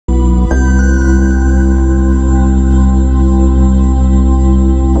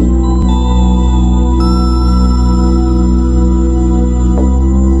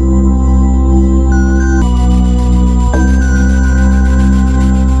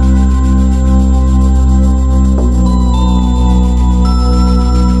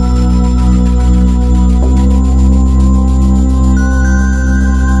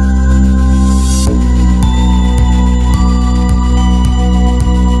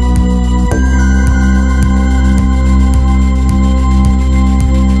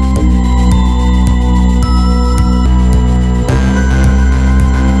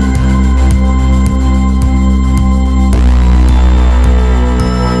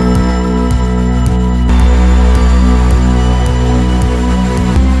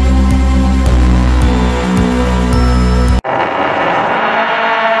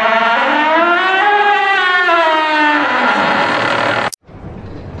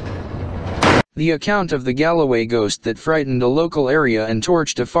The account of the Galloway ghost that frightened a local area and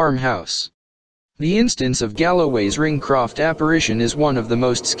torched a farmhouse. The instance of Galloway's Ringcroft apparition is one of the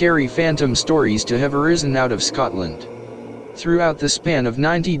most scary phantom stories to have arisen out of Scotland. Throughout the span of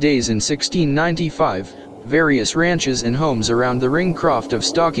 90 days in 1695, various ranches and homes around the Ringcroft of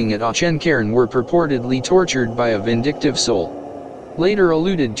Stocking at Auchencairn were purportedly tortured by a vindictive soul. Later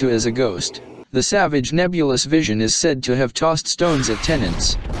alluded to as a ghost, the savage nebulous vision is said to have tossed stones at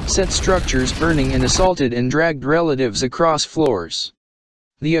tenants, set structures burning and assaulted and dragged relatives across floors.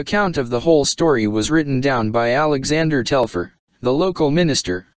 The account of the whole story was written down by Alexander Telfer, the local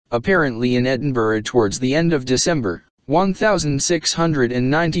minister, apparently in Edinburgh towards the end of December,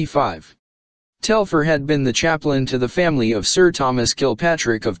 1695. Telfer had been the chaplain to the family of Sir Thomas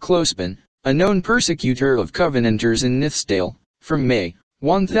Kilpatrick of Clospin, a known persecutor of Covenanters in Nithsdale, from May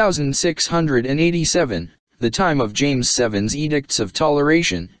 1687, the time of James VII's Edicts of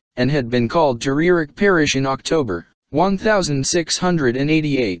Toleration, and had been called to Rierich Parish in October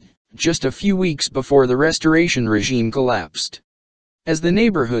 1688, just a few weeks before the Restoration regime collapsed. As the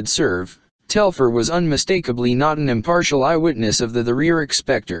neighborhood served, Telfer was unmistakably not an impartial eyewitness of the Rierich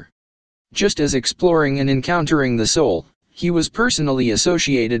spectre. Just as exploring and encountering the soul, he was personally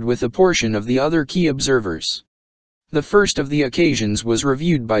associated with a portion of the other key observers. The first of the occasions was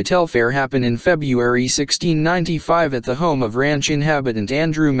reviewed by Telfer happen in February 1695 at the home of ranch inhabitant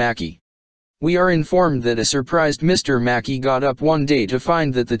Andrew Mackey. We are informed that a surprised Mr. Mackey got up one day to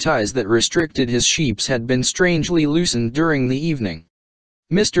find that the ties that restricted his sheep had been strangely loosened during the evening.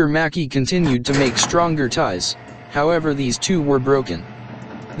 Mr. Mackey continued to make stronger ties, however these too were broken.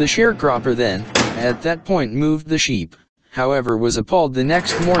 The sharecropper then, at that point moved the sheep, however was appalled the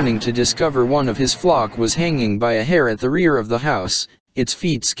next morning to discover one of his flock was hanging by a hair at the rear of the house, its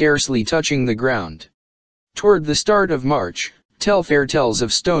feet scarcely touching the ground. Toward the start of March, Telfer tells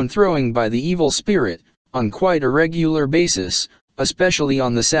of stone throwing by the evil spirit, on quite a regular basis, especially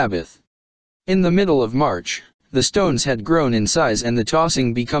on the Sabbath. In the middle of March, the stones had grown in size and the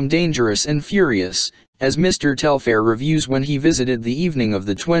tossing become dangerous and furious, as Mr. Telfer reviews when he visited the evening of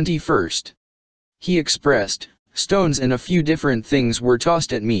the 21st. He expressed, "Stones and a few different things were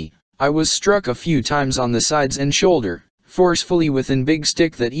tossed at me. I was struck a few times on the sides and shoulder, forcefully with an big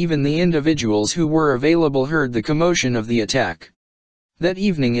stick that even the individuals who were available heard the commotion of the attack. That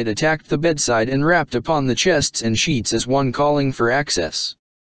evening it attacked the bedside and rapped upon the chests and sheets as one calling for access.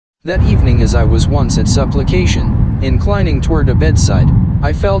 That evening as I was once at supplication, inclining toward a bedside,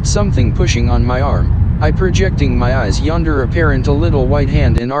 I felt something pushing on my arm, I projecting my eyes yonder apparent a little white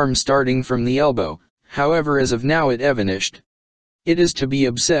hand and arm starting from the elbow. However as of now it evanished. It is to be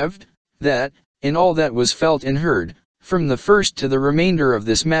observed, that, in all that was felt and heard, from the first to the remainder of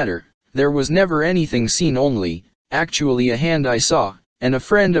this matter, there was never anything seen only, actually a hand I saw, and a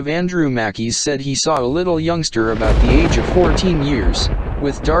friend of Andrew Mackey's said he saw a little youngster about the age of 14 years,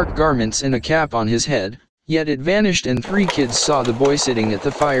 with dark garments and a cap on his head, yet it vanished and 3 kids saw the boy sitting at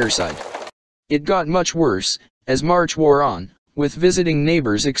the fireside. It got much worse, as March wore on, with visiting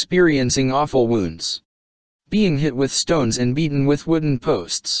neighbors experiencing awful wounds. Being hit with stones and beaten with wooden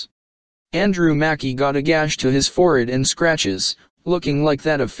posts. Andrew Mackey got a gash to his forehead and scratches, looking like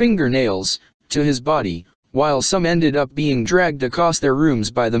that of fingernails, to his body, while some ended up being dragged across their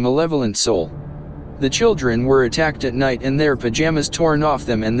rooms by the malevolent soul. The children were attacked at night and their pajamas torn off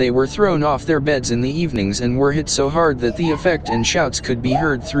them and they were thrown off their beds in the evenings and were hit so hard that the effect and shouts could be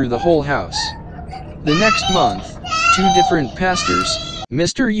heard through the whole house. The next month, 2 different pastors,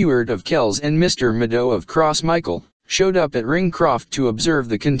 Mr. Ewart of Kells and Mr. Meadow of Cross Michael, showed up at Ringcroft to observe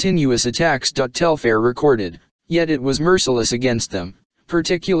the continuous attacks. Telfer recorded, yet it was merciless against them,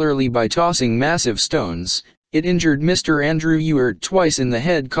 particularly by tossing massive stones. It injured Mr. Andrew Ewart twice in the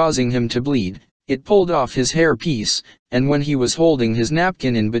head causing him to bleed, it pulled off his hair piece, and when he was holding his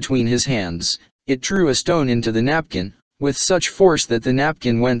napkin in between his hands, it threw a stone into the napkin, with such force that the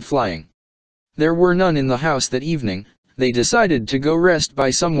napkin went flying. There were none in the house that evening. They decided to go rest by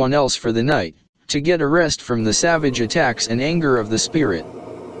someone else for the night, to get a rest from the savage attacks and anger of the spirit.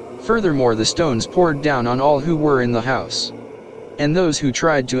 Furthermore the stones poured down on all who were in the house, and those who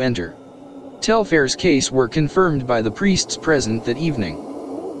tried to enter. Telfer's case were confirmed by the priests present that evening.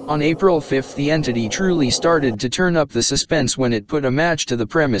 On April 5 the entity truly started to turn up the suspense when it put a match to the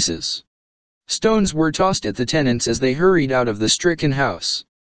premises. Stones were tossed at the tenants as they hurried out of the stricken house.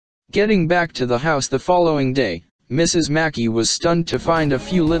 Getting back to the house the following day, Mrs. Mackey was stunned to find a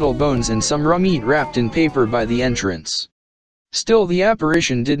few little bones and some raw meat wrapped in paper by the entrance. Still the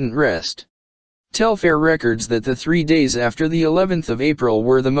apparition didn't rest. Telfer records that the 3 days after the 11th of April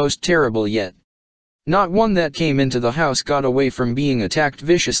were the most terrible yet. Not one that came into the house got away from being attacked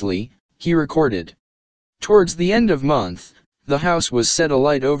viciously. he recorded. Towards the end of month, the house was set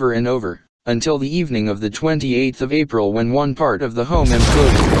alight over and over, until the evening of the 28th of April when one part of the home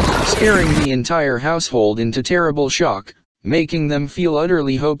imploded, scaring the entire household into terrible shock, making them feel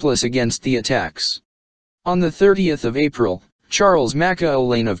utterly hopeless against the attacks. On the 30th of April, Charles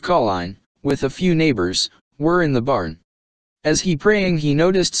McAulane of Colline, with a few neighbors, were in the barn. As he praying he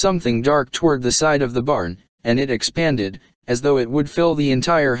noticed something dark toward the side of the barn, and it expanded, as though it would fill the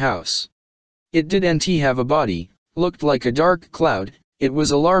entire house. It didn't have a body, looked like a dark cloud. It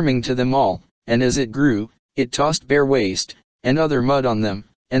was alarming to them all, and as it grew, it tossed bare waste, and other mud on them,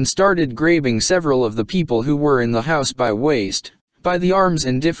 and started grabbing several of the people who were in the house by waist, by the arms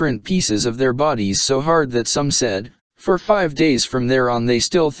and different pieces of their bodies so hard that some said, for 5 days from there on they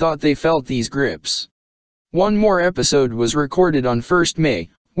still thought they felt these grips. One more episode was recorded on 1st May,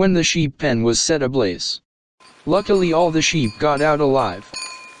 when the sheep pen was set ablaze. Luckily all the sheep got out alive.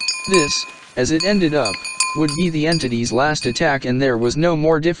 This, as it ended up, would be the entity's last attack and there was no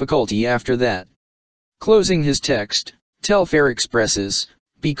more difficulty after that. Closing his text, Telfair expresses,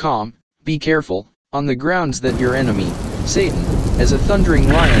 "Be calm, be careful, on the grounds that your enemy, Satan, as a thundering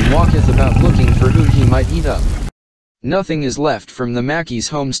lion walketh about looking for whom he might eat up." Nothing is left from the Mackeys'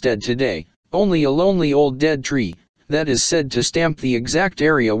 homestead today, only a lonely old dead tree, that is said to stamp the exact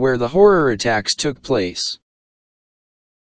area where the horror attacks took place.